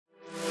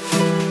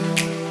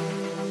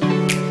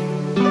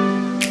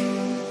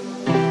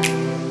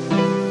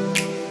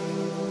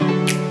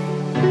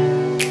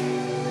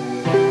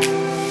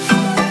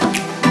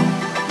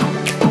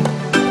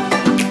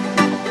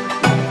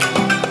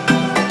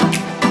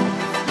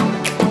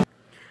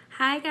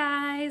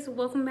guys,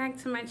 welcome back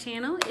to my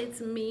channel. It's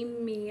me,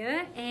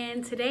 Mia,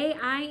 and today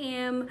I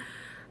am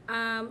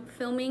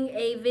filming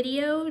a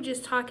video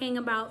just talking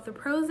about the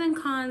pros and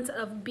cons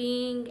of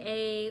being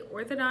a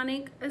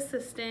orthodontic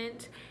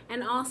assistant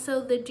and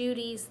also the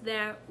duties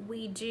that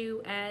we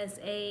do as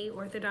a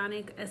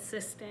orthodontic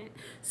assistant.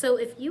 So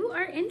if you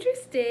are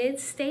interested,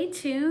 stay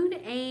tuned,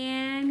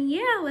 and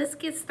yeah, let's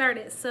get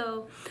started.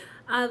 So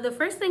the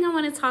first thing I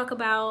want to talk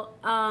about,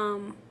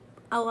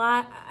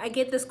 I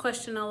get this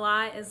question a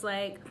lot, is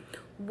like,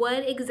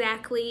 what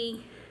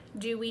exactly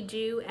do we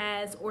do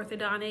as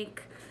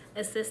orthodontic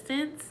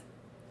assistants?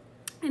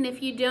 And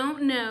if you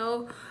don't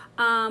know,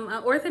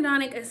 an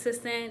orthodontic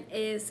assistant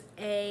is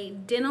a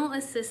dental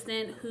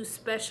assistant who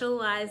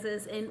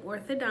specializes in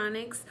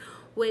orthodontics,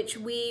 which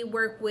we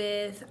work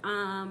with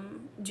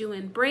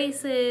doing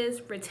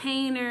braces,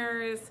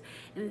 retainers,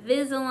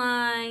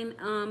 Invisalign,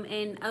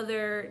 and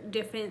other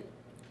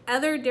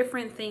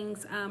different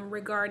things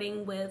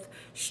regarding with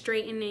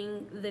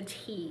straightening the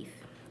teeth.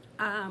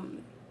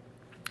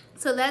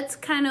 So that's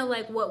kind of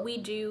like what we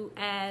do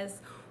as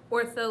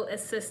ortho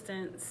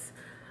assistants.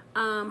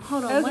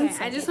 Hold on one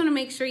second. I just want to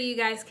make sure you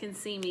guys can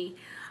see me.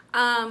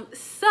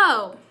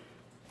 So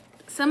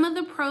some of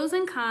the pros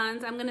and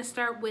cons, I'm going to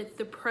start with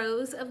the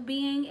pros of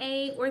being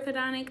a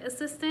orthodontic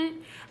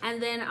assistant,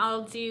 and then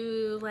I'll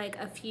do like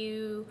a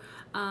few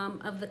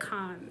of the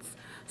cons.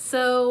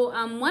 So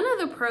one of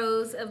the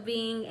pros of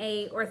being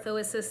a ortho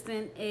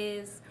assistant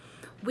is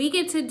we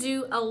get to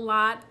do a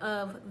lot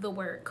of the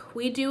work.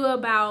 We do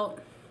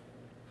about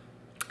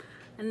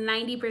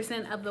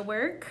 90% of the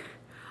work.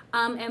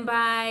 And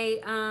by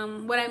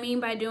what I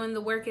mean by doing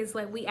the work is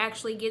like we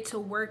actually get to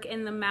work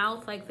in the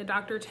mouth. Like the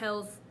doctor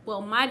tells,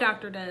 well, my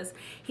doctor does.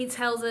 He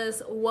tells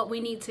us what we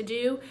need to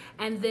do,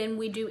 and then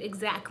we do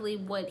exactly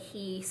what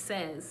he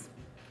says.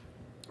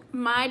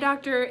 My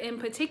doctor in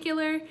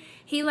particular,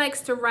 he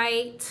likes to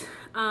write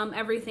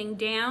everything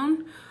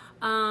down.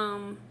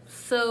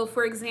 So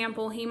for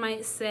example, he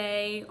might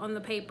say on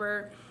the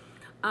paper,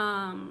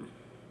 the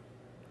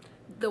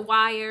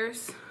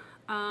wires,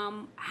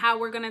 how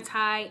we're gonna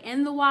tie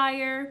in the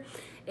wire,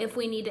 if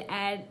we need to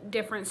add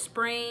different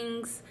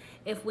springs,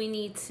 if we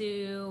need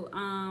to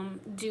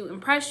do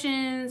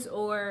impressions,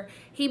 or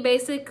he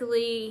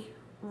basically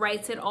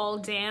writes it all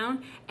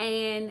down.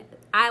 And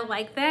I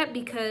like that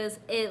because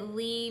it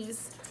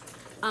leaves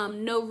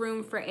no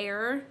room for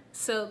error.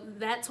 So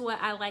that's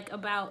what I like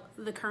about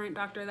the current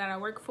doctor that I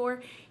work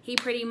for. He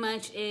pretty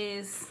much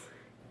is,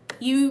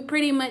 you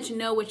pretty much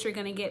know what you're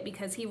gonna get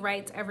because he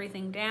writes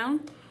everything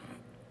down.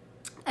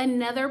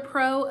 Another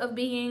pro of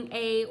being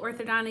a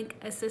orthodontic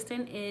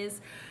assistant is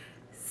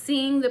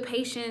seeing the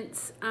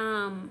patients,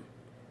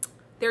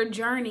 their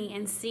journey,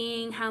 and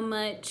seeing how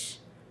much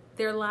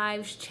their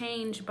lives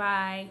change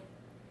by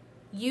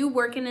you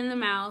working in the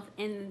mouth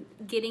and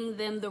getting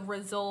them the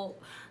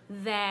result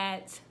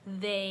that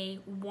they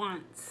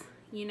want,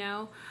 you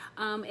know?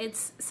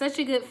 It's such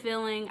a good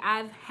feeling.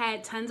 I've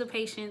had tons of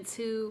patients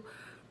who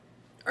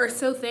are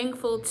so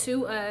thankful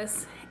to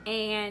us,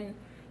 and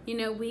you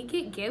know, we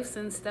get gifts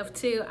and stuff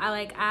too. I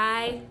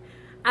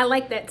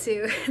like that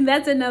too.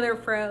 That's another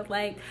pro.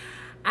 Like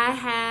I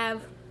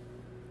have,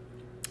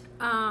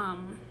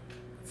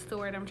 what's the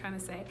word I'm trying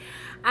to say?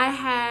 I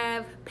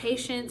have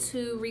patients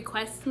who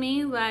request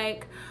me,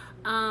 like,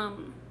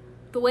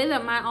 the way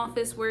that my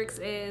office works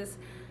is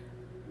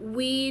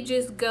we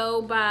just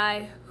go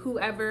by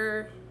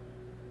whoever,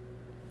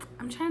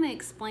 I'm trying to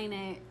explain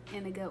it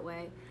in a good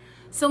way.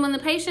 So when the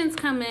patients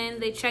come in,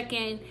 they check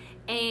in,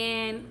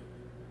 and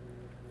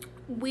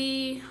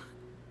we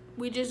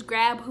just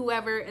grab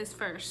whoever is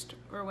first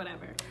or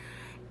whatever.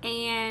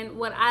 And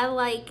what I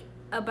like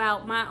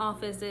about my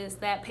office is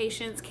that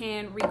patients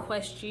can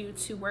request you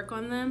to work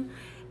on them,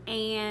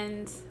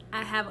 and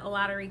I have a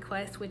lot of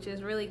requests, which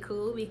is really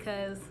cool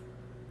because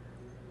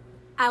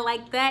I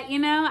like that, you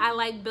know. I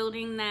like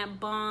building that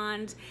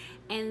bond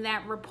and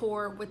that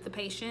rapport with the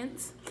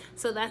patients.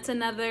 So that's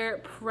another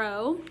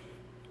pro.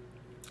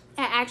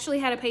 I actually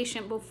had a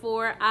patient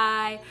before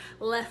I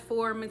left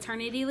for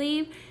maternity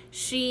leave.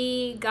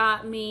 She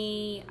got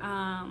me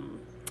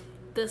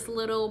this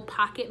little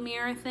pocket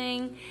mirror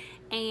thing,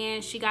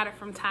 and she got it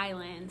from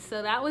Thailand.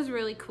 So that was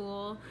really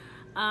cool.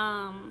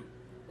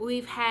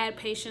 We've had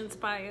patients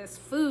buy us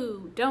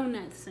food,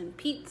 donuts, and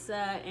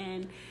pizza,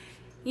 and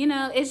you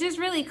know, it's just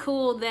really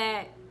cool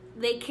that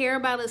they care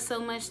about us so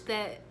much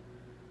that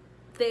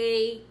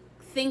they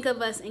think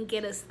of us and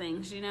get us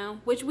things, you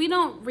know, which we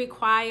don't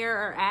require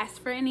or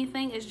ask for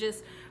anything. It's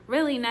just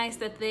really nice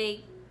that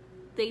they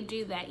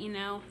do that, you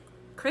know.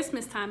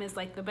 Christmas time is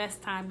like the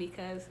best time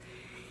because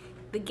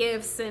the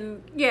gifts,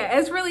 and yeah,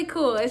 it's really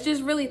cool. It's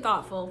just really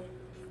thoughtful.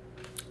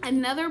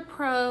 Another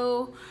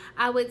pro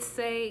I would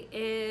say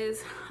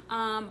is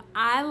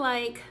I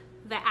like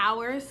the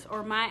hours,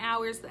 or my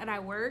hours that I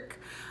work.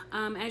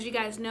 As you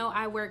guys know,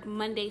 I work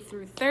Monday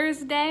through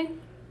Thursday.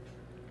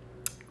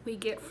 We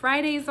get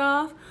Fridays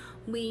off.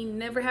 We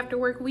never have to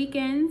work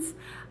weekends,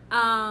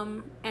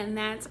 and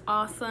that's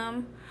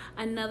awesome.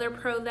 Another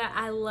pro that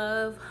I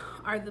love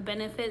are the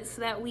benefits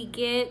that we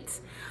get.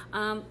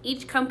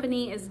 Each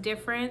company is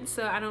different,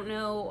 so I don't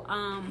know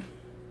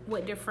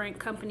what different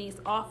companies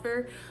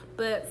offer,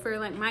 but for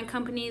like my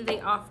company, they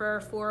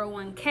offer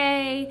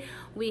 401k,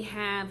 we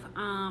have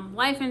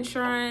life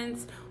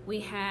insurance,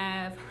 we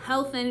have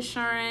health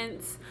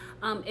insurance.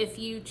 If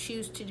you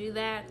choose to do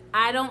that,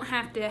 I don't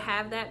have to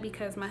have that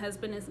because my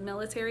husband is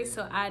military,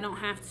 so I don't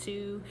have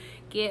to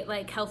get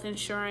like health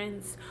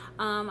insurance.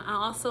 I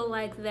also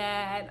like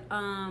that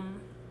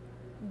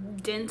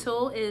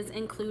dental is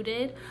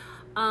included,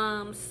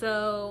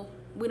 so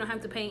we don't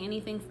have to pay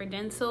anything for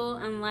dental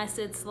unless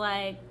it's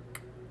like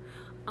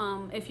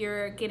if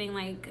you're getting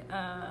like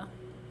a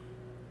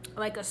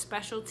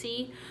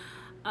specialty,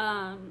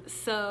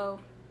 so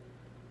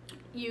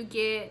you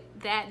get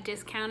that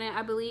discounted,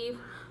 I believe.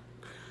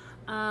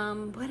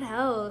 What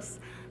else?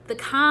 The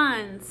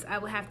cons, I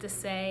would have to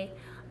say,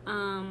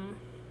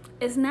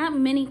 it's not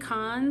many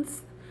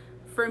cons.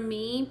 For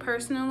me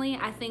personally,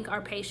 I think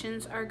our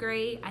patients are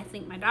great. I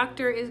think my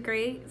doctor is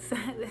great.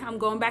 I'm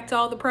going back to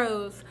all the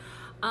pros.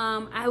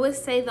 I would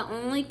say the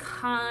only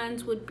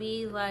cons would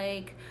be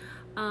like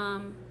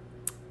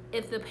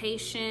if the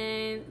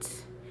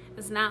patient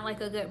is not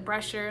like a good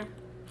brusher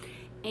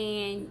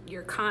and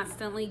you're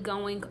constantly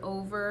going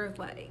over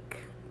like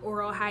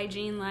oral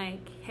hygiene,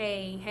 like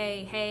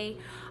hey.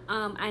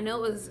 I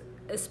know it was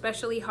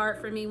especially hard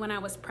for me when I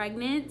was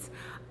pregnant.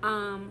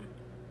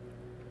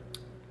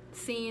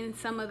 Seeing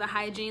some of the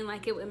hygiene,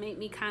 like it would make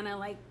me kind of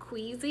like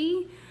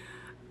queasy.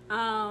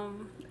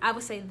 I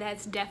would say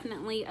that's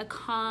definitely a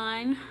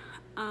con,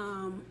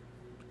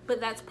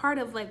 but that's part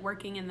of like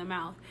working in the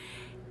mouth,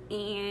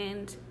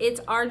 and it's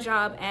our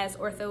job as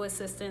ortho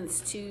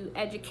assistants to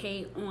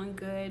educate on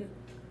good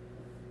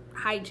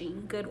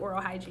hygiene, good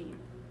oral hygiene.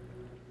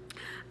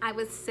 I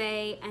would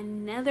say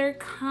another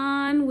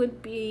con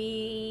would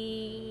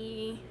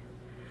be,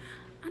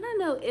 I don't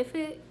know if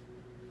it,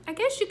 I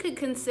guess you could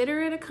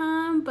consider it a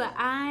con, but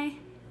I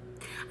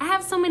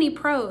have so many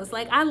pros.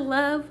 Like I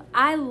love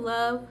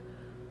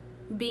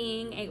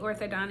being a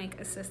orthodontic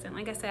assistant.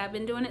 Like I said, I've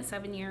been doing it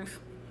 7 years,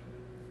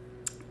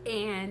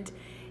 and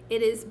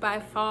it is by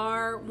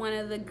far one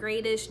of the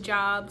greatest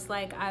jobs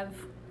like I've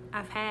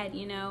had,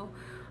 you know.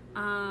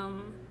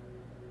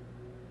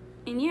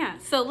 And yeah,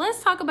 so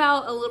let's talk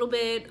about a little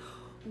bit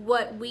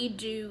what we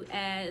do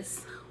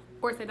as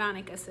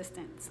orthodontic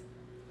assistants.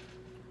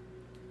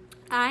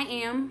 I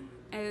am,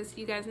 as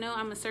you guys know,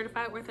 I'm a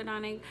certified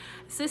orthodontic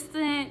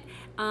assistant,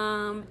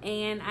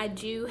 and I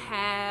do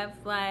have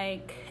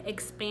like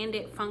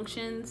expanded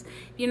functions.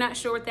 If you're not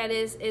sure what that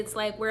is, it's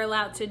like we're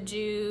allowed to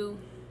do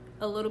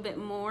a little bit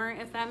more,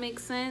 if that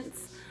makes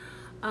sense,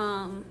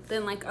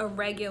 than like a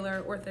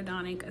regular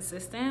orthodontic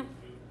assistant.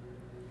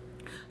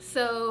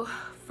 So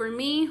for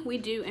me, we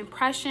do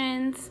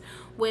impressions,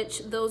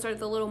 which those are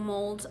the little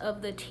molds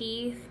of the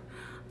teeth.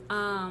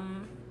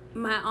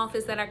 My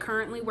office that I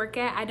currently work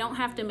at, I don't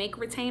have to make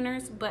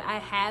retainers, but I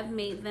have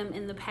made them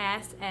in the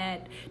past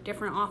at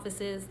different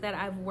offices that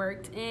I've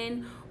worked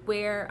in,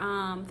 where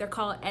they're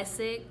called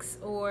Essex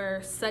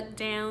or suck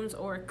downs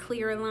or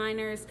clear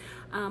aligners.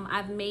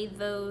 I've made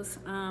those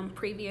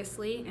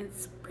previously.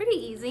 It's pretty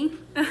easy,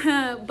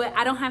 but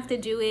I don't have to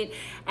do it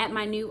at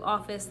my new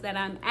office that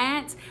I'm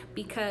at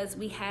because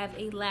we have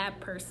a lab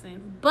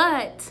person.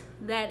 But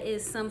that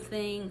is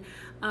something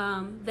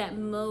that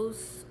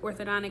most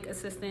orthodontic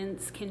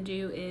assistants can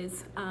do,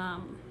 is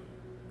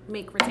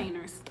make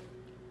retainers.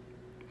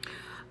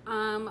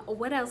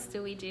 What else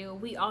do?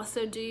 We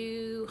also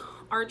do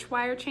arch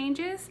wire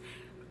changes,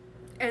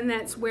 and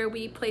that's where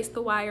we place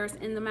the wires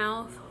in the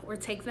mouth or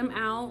take them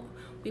out.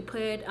 We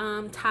put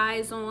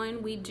ties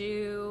on. We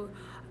do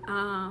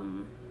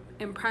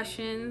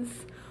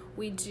impressions.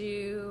 We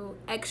do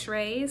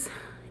x-rays,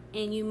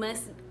 and you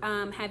must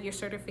have your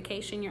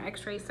certification, your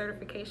x-ray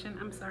certification.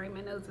 I'm sorry,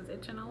 my nose is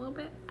itching a little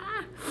bit.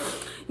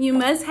 You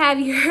must have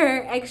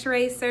your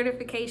x-ray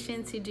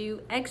certification to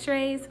do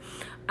x-rays.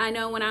 I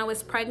know when I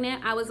was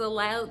pregnant, I was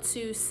allowed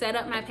to set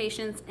up my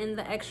patients in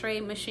the x-ray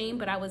machine,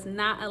 but I was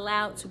not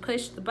allowed to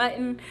push the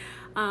button.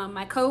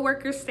 My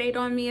coworkers stayed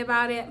on me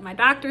about it. My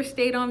doctor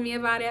stayed on me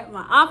about it.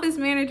 My office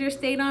manager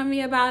stayed on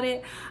me about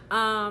it,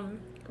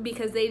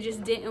 because they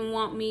just didn't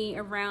want me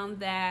around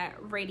that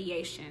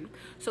radiation.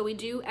 So we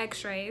do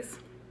x-rays.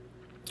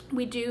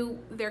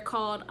 They're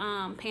called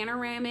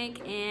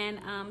panoramic and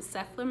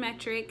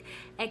cephalometric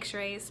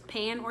x-rays,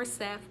 pan or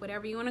ceph,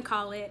 whatever you want to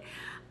call it.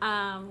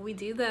 We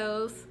do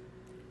those.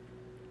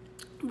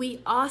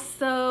 We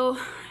also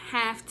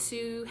have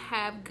to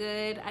have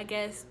good, I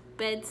guess,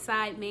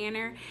 bedside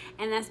manner,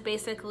 and that's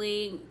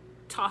basically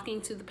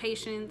talking to the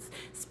patients,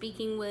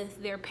 speaking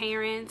with their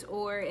parent,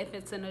 or if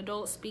it's an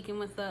adult, speaking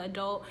with the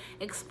adult,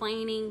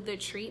 explaining the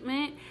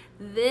treatment.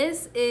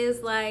 This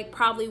is like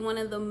probably one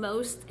of the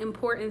most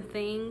important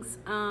things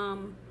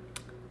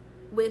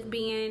with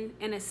being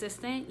an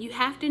assistant. You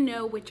have to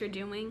know what you're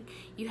doing.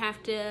 You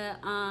have to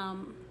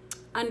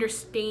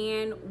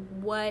understand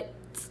what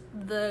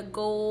what's the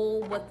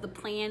goal, what the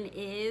plan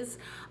is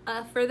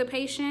for the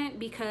patient,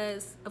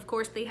 because of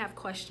course they have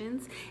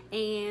questions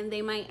and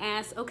they might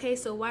ask, okay,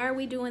 so why are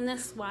we doing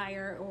this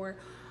wire, or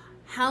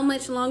how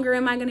much longer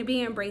am I going to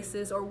be in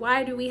braces, or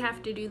why do we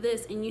have to do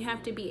this? And you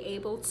have to be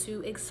able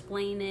to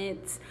explain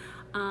it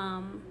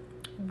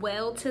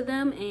well to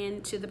them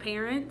and to the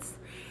parents.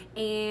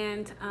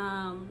 And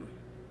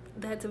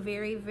that's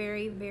very,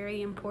 very,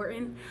 very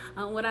important.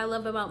 What I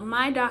love about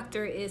my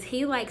doctor is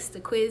he likes to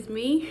quiz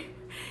me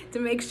to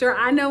make sure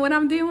I know what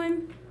I'm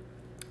doing.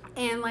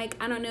 And like,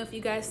 I don't know if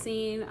you guys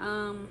seen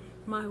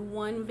my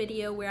one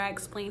video where I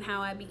explained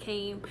how I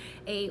became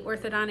a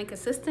orthodontic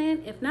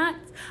assistant. If not,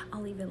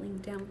 I'll leave a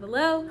link down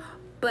below.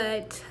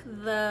 But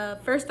the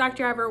first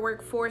doctor I ever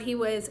worked for, he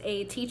was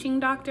a teaching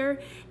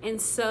doctor,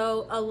 and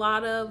so a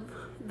lot of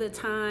the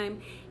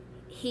time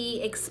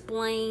he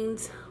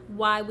explained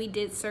why we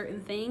did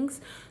certain things.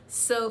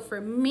 So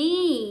for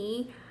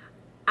me,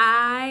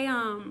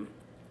 I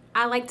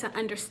like to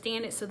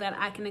understand it so that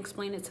I can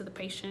explain it to the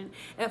patient.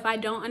 If I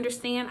don't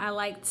understand, I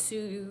like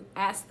to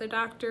ask the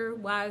doctor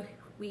why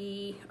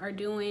we are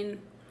doing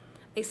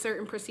a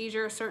certain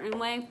procedure a certain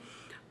way.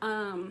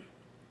 I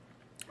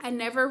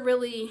never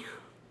really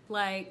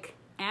like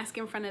ask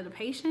in front of the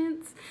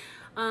patients,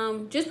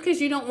 just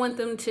because you don't want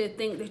them to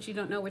think that you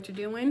don't know what you're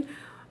doing.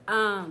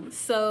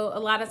 So a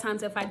lot of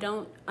times if I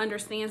don't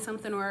understand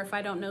something, or if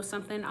I don't know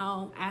something,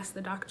 I'll ask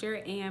the doctor,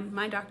 and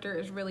my doctor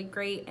is really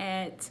great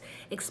at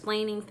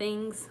explaining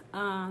things.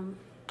 And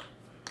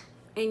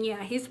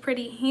yeah, he's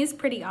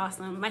pretty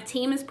awesome. My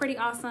team is pretty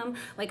awesome.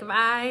 Like,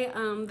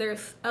 if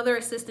there's other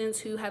assistants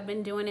who have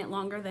been doing it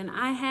longer than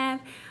I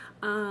have,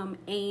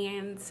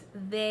 and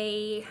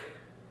they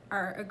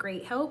are a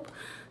great help.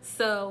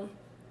 So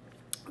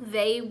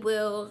they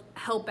will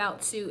help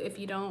out too if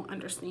you don't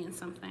understand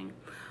something.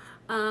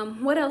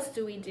 What else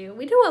do? We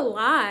do a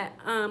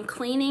lot.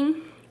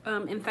 Cleaning,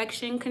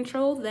 infection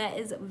control, that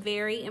is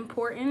very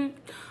important.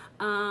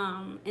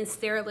 And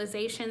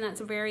sterilization,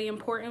 that's very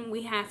important.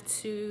 We have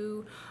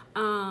to,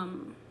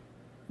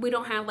 we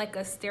don't have like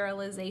a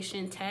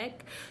sterilization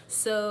tech.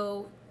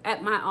 So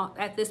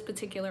at this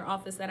particular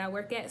office that I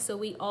work at, so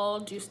we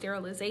all do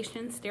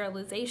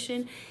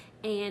sterilization,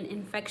 and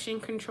infection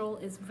control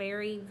is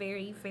very,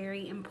 very,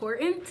 very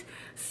important.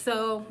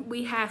 So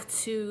we have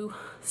to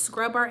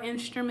scrub our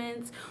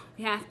instruments,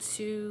 we have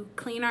to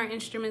clean our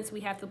instruments, we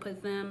have to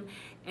put them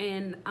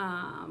in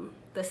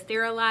the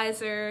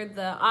sterilizer,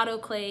 the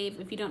autoclave.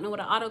 If you don't know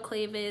what an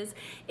autoclave is,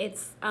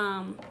 it's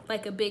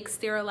like a big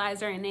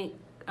sterilizer, and it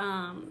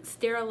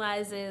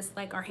sterilizes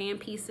like our hand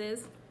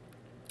pieces.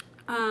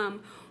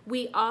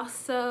 We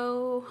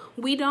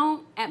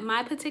don't, at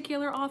my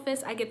particular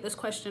office, I get this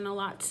question a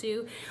lot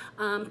too.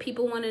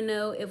 People want to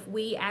know if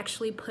we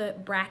actually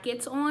put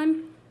brackets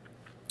on.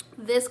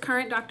 This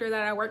current doctor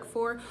that I work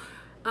for,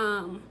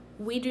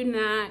 we do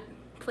not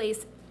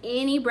place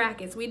any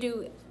brackets. We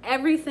do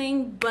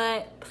everything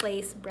but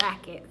place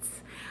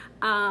brackets,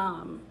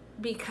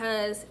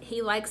 because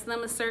he likes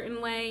them a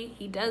certain way.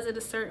 He does it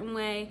a certain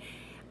way.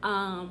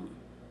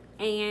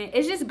 And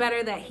it's just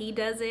better that he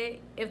does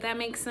it, if that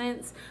makes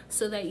sense,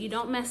 so that you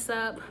don't mess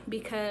up,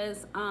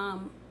 because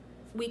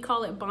we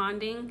call it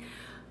bonding.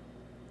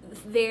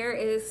 There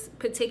is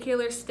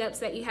particular steps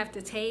that you have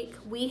to take.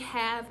 We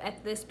have,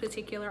 at this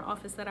particular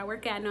office that I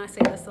work at, I know I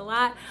say this a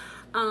lot,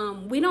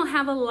 we don't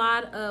have a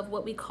lot of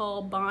what we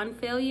call bond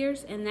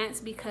failures, and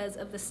that's because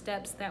of the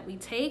steps that we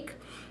take.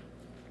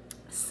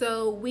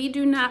 So we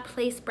do not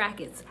place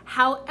brackets.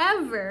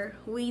 However,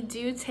 we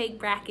do take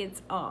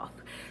brackets off.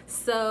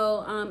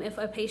 So if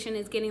a patient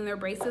is getting their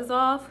braces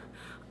off,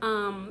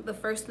 the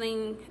first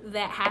thing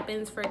that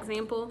happens, for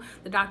example,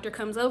 the doctor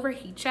comes over,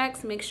 he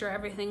checks, makes sure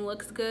everything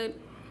looks good.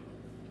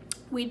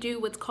 We do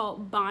what's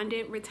called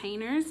bonded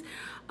retainers.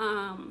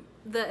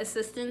 The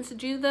assistants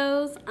do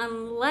those,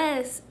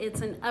 unless it's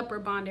an upper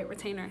bonded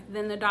retainer.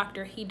 Then the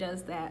doctor, he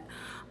does that.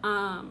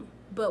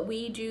 But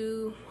we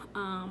do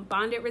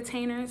bonded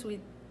retainers. We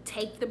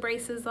take the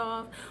braces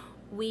off.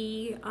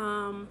 We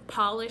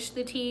polish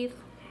the teeth.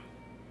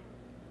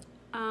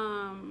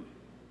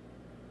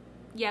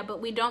 Yeah,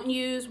 but we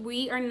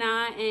are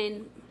not,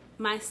 in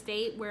my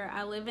state where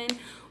I live in,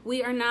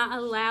 we are not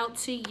allowed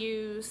to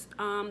use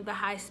the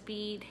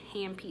high-speed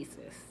hand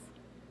pieces.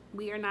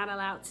 We are not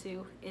allowed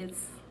to.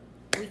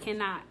 We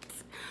cannot.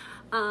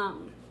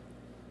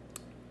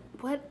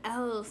 What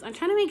else? I'm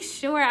trying to make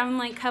sure I'm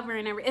like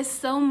covering everything. It's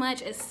so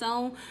much. It's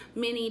so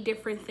many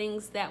different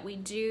things that we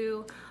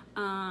do.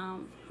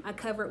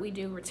 We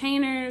do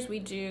retainers. We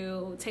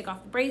do take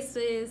off the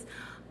braces.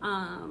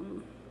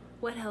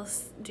 What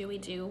else do? We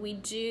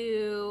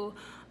do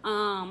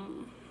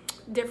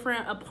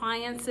different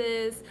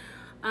appliances.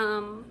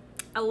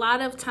 A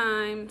lot of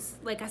times,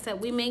 like I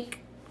said, we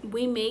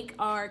make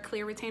our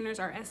clear retainers,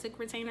 our ESIC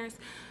retainers.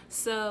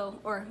 So,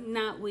 or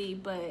not we,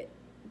 but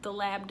the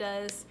lab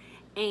does.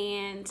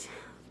 And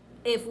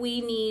if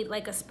we need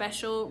like a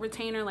special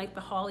retainer, like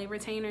the 𝘮𝘪𝘴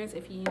retainers,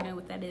 if you know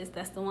what that is,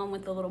 that's the one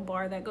with the little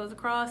bar that goes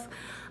across,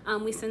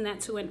 we send that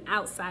to an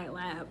outside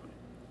lab.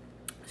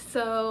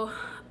 So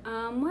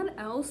What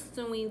else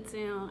do we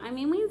do? I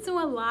mean, we do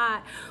a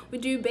lot. We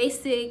do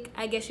basic,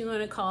 I guess you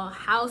want to call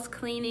house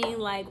cleaning,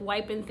 like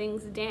wiping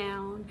things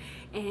down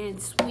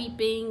and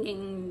sweeping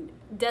and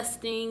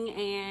dusting,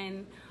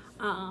 and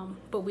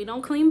but we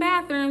don't clean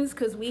bathrooms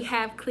because we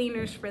have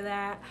cleaners for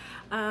that.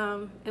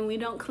 And we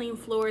don't clean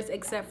floors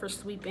except for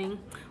sweeping.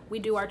 We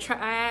do our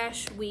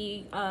trash.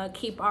 We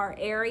keep our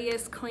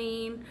areas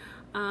clean.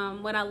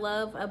 What I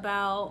love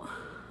about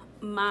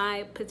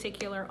my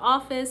particular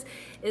office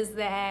is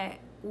that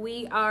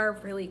we are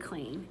really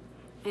clean,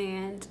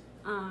 and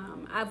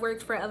I've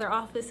worked for other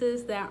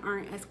offices that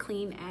aren't as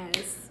clean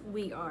as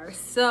we are,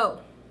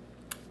 so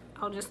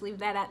I'll just leave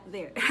that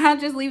there. I'll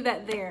just leave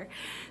that there.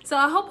 So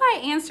I hope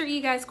I answered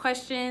you guys'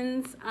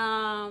 questions,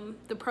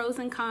 the pros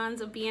and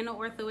cons of being an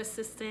ortho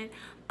assistant.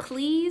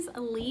 Please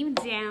leave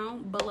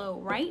down below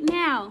right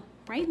now.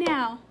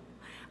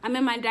 I'm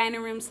in my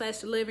dining room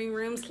 / living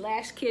room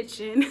 /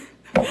 kitchen.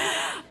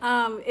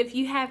 If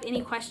you have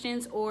any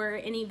questions or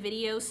any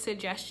video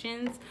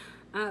suggestions,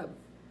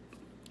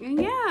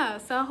 yeah,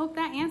 so I hope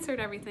that answered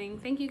everything.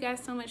 Thank you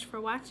guys so much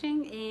for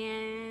watching,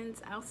 and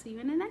I'll see you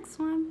in the next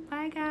one.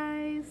 Bye,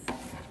 guys.